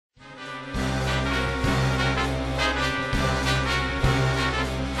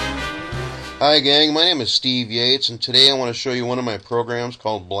Hi gang, my name is Steve Yates, and today I want to show you one of my programs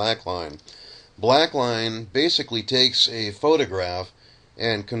called Blackline. Blackline basically takes a photograph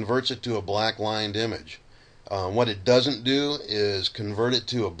and converts it to a black-lined image. What it doesn't do is convert it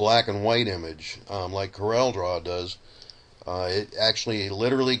to a black and white image like CorelDRAW does. It actually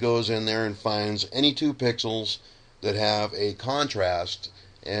literally goes in there and finds any two pixels that have a contrast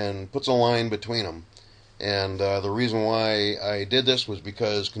and puts a line between them. And the reason why I did this was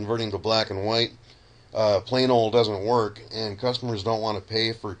because converting to black and white plain old doesn't work, and customers don't want to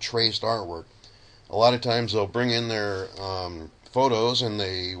pay for traced artwork. A lot of times they'll bring in their photos and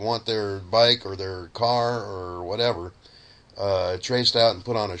they want their bike or their car or whatever traced out and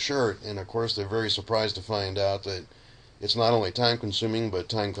put on a shirt, and of course they're very surprised to find out that it's not only time consuming but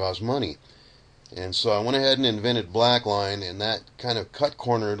time costs money. And so I went ahead and invented Blackline, and that kind of cut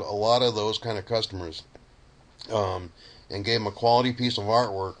cornered a lot of those kind of customers and gave them a quality piece of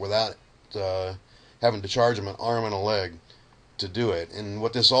artwork without having to charge them an arm and a leg to do it. And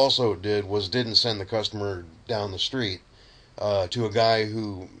what this also did was didn't send the customer down the street to a guy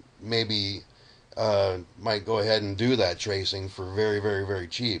who maybe might go ahead and do that tracing for very, very, very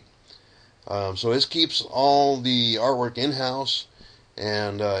cheap. So this keeps all the artwork in-house,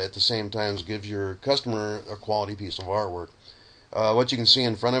 and at the same time gives your customer a quality piece of artwork. What you can see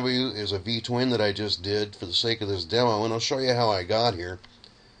in front of you is a V-twin that I just did for the sake of this demo, and I'll show you how I got here.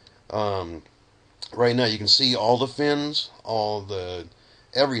 Right now you can see all the fins, all the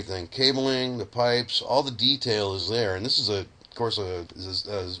everything, cabling, the pipes, all the detail is there. And this is of course a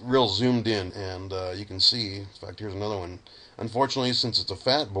real zoomed in, and you can see, in fact here's another one. Unfortunately, since it's a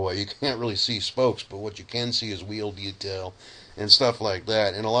fat boy, you can't really see spokes, but what you can see is wheel detail and stuff like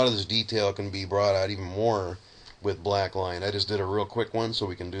that. And a lot of this detail can be brought out even more with Blackline. I just did a real quick one so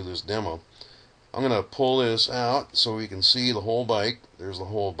we can do this demo. I'm going to pull this out so we can see the whole bike. There's the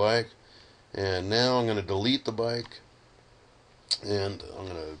whole bike. And now I'm going to delete the bike, and I'm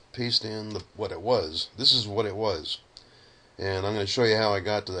going to paste in what it was. This is what it was. And I'm going to show you how I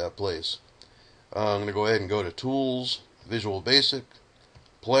got to that place. I'm going to go ahead and go to Tools, Visual Basic,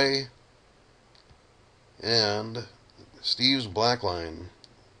 Play, and Steve's Blackline.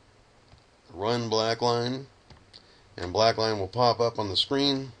 Run Blackline, and Blackline will pop up on the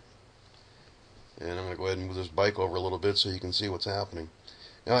screen. And I'm going to go ahead and move this bike over a little bit so you can see what's happening.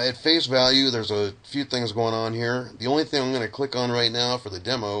 Now, at face value, there's a few things going on here. The only thing I'm going to click on right now for the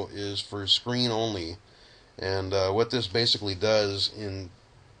demo is for screen only. And what this basically does,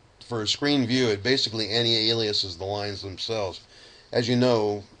 for a screen view, it basically anti-aliases the lines themselves. As you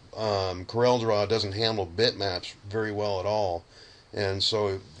know, CorelDRAW doesn't handle bitmaps very well at all. And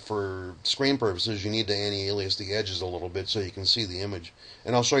so for screen purposes, you need to anti-alias the edges a little bit so you can see the image.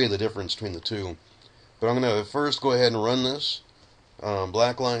 And I'll show you the difference between the two. But I'm going to first go ahead and run this.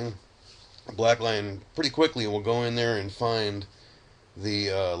 Blackline pretty quickly will go in there and find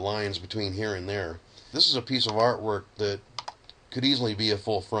the lines between here and there. This is a piece of artwork that could easily be a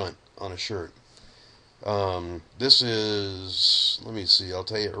full front on a shirt. This is, let me see, I'll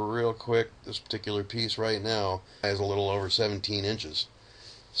tell you real quick, this particular piece right now has a little over 17 inches.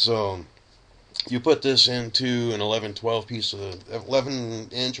 So you put this into an 11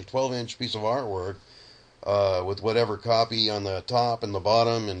 inch or 12 inch piece of artwork, with whatever copy on the top and the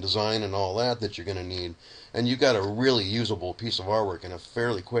bottom and design and all that you're going to need, and you got a really usable piece of artwork in a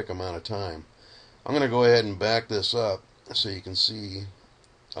fairly quick amount of time. I'm going to go ahead and back this up so you can see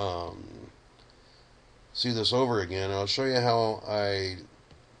this over again. I'll show you how I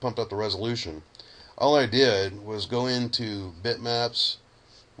pumped up the resolution. All I did was go into bitmaps,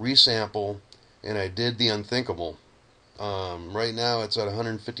 resample, and I did the unthinkable. Right now it's at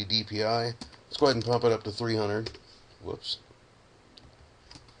 150 dpi. Let's go ahead and pump it up to 300. Whoops.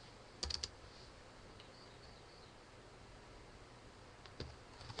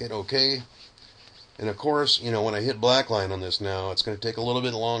 Hit OK. And of course, when I hit Blackline on this now, it's going to take a little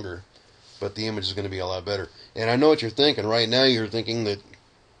bit longer, but the image is going to be a lot better. And I know what you're thinking. Right now you're thinking that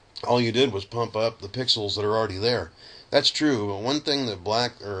all you did was pump up the pixels that are already there. That's true, but one thing that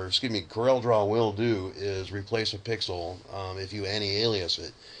CorelDRAW will do is replace a pixel if you anti-alias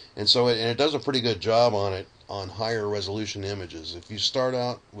it. And so it does a pretty good job on it on higher resolution images. If you start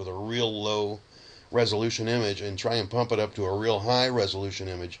out with a real low resolution image and try and pump it up to a real high resolution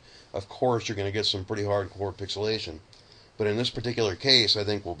image, of course you're going to get some pretty hardcore pixelation. But in this particular case, I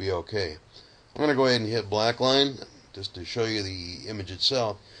think we'll be okay. I'm going to go ahead and hit Blackline just to show you the image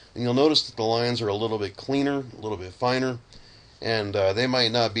itself. And you'll notice that the lines are a little bit cleaner, a little bit finer, and they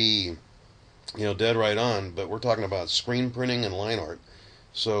might not be, dead right on, but we're talking about screen printing and line art.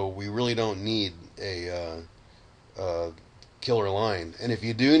 So we really don't need a killer line. And if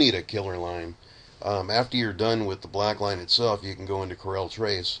you do need a killer line, after you're done with the black line itself, you can go into Corel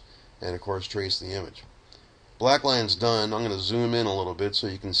Trace and of course trace the image. Black line's done. I'm going to zoom in a little bit so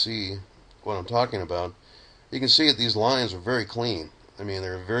you can see what I'm talking about. You can see that these lines are very clean. I mean,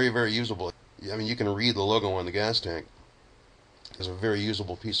 they're very, very usable. I mean, you can read the logo on the gas tank. It's a very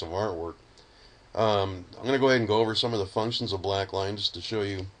usable piece of artwork. I'm going to go ahead and go over some of the functions of Blackline just to show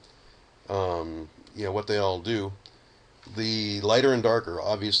you, what they all do. The lighter and darker,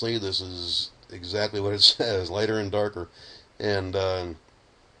 obviously, this is exactly what it says, lighter and darker. And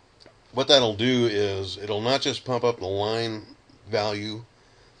what that'll do is it'll not just pump up the line value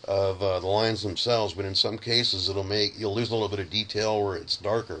of the lines themselves, but in some cases you'll lose a little bit of detail where it's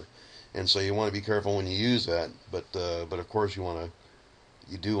darker, and so you want to be careful when you use that. But of course you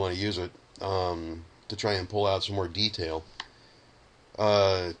do want to use it to try and pull out some more detail.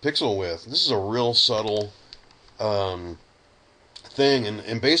 Pixel width. This is a real subtle thing,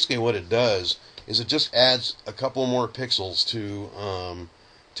 and basically what it does is it just adds a couple more pixels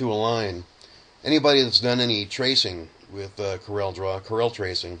to a line. Anybody that's done any tracing with CorelDRAW, Corel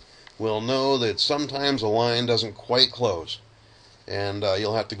tracing, will know that sometimes a line doesn't quite close, and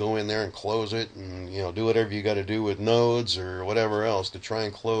you'll have to go in there and close it, and do whatever you got to do with nodes or whatever else to try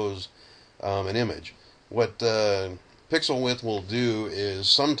and close an image. What pixel width will do is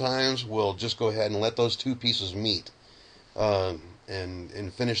sometimes we'll just go ahead and let those two pieces meet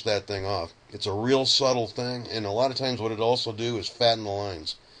and finish that thing off. It's a real subtle thing, and a lot of times what it also do is fatten the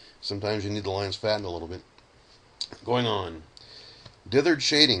lines. Sometimes you need the lines fattened a little bit. Going on. Dithered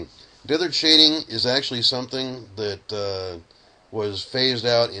shading. Dithered shading is actually something that was phased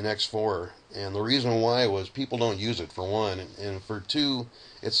out in X4, and the reason why was people don't use it, for one, and for two,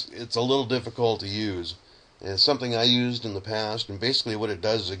 it's a little difficult to use. And it's something I used in the past, and basically what it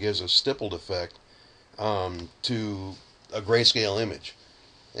does is it gives a stippled effect to a grayscale image.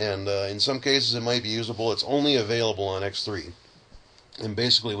 And in some cases it might be usable. It's only available on X3. And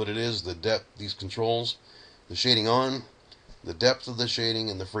basically what it is, the depth, these controls, the shading on, the depth of the shading,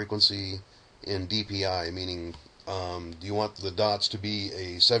 and the frequency in DPI, meaning do you want the dots to be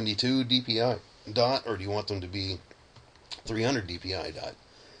a 72 DPI dot, or do you want them to be 300 DPI dot?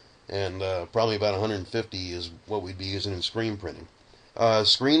 And probably about 150 is what we'd be using in screen printing.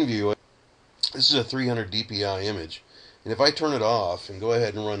 Screen view, this is a 300 DPI image, and if I turn it off and go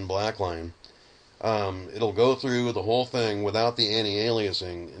ahead and run Blackline, it'll go through the whole thing without the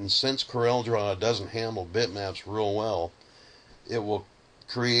anti-aliasing, and since CorelDRAW doesn't handle bitmaps real well, it will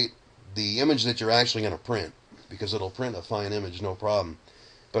create the image that you're actually going to print, because it'll print a fine image, no problem.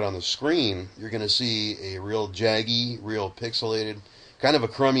 But on the screen, you're going to see a real jaggy, real pixelated, kind of a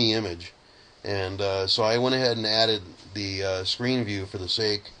crummy image. And so I went ahead and added the screen view for the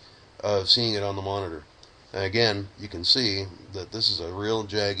sake of seeing it on the monitor. And again, you can see that this is a real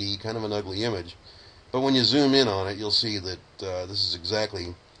jaggy, kind of an ugly image. But when you zoom in on it, you'll see that this is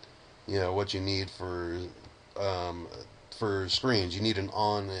exactly what you need for screens. You need an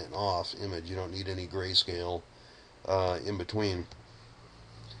on and off image. You don't need any grayscale in between.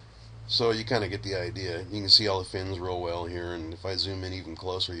 So you kind of get the idea. You can see all the fins real well here, and if I zoom in even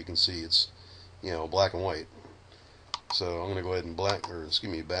closer, you can see it's black and white. So I'm going to go ahead and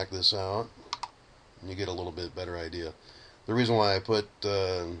back this out, and you get a little bit better idea. The reason why I put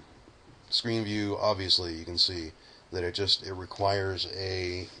screen view, obviously you can see that it requires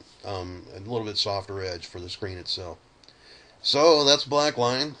a little bit softer edge for the screen itself. So that's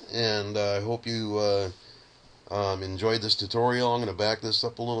Blackline, and I hope you enjoyed this tutorial. I'm going to back this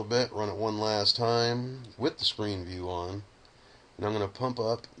up a little bit, run it one last time with the screen view on, and I'm going to pump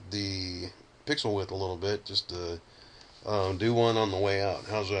up the pixel width a little bit just to do one on the way out.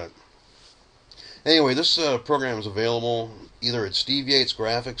 How's that? Anyway, this program is available either at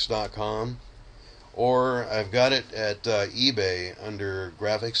steveyatesgraphics.com, or I've got it at eBay under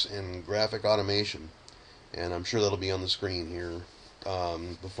graphics and graphic automation, and I'm sure that'll be on the screen here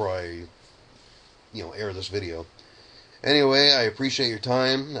before I air this video. Anyway, I appreciate your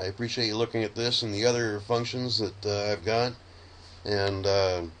time. I appreciate you looking at this and the other functions that I've got, and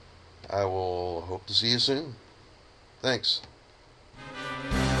I will hope to see you soon. Thanks.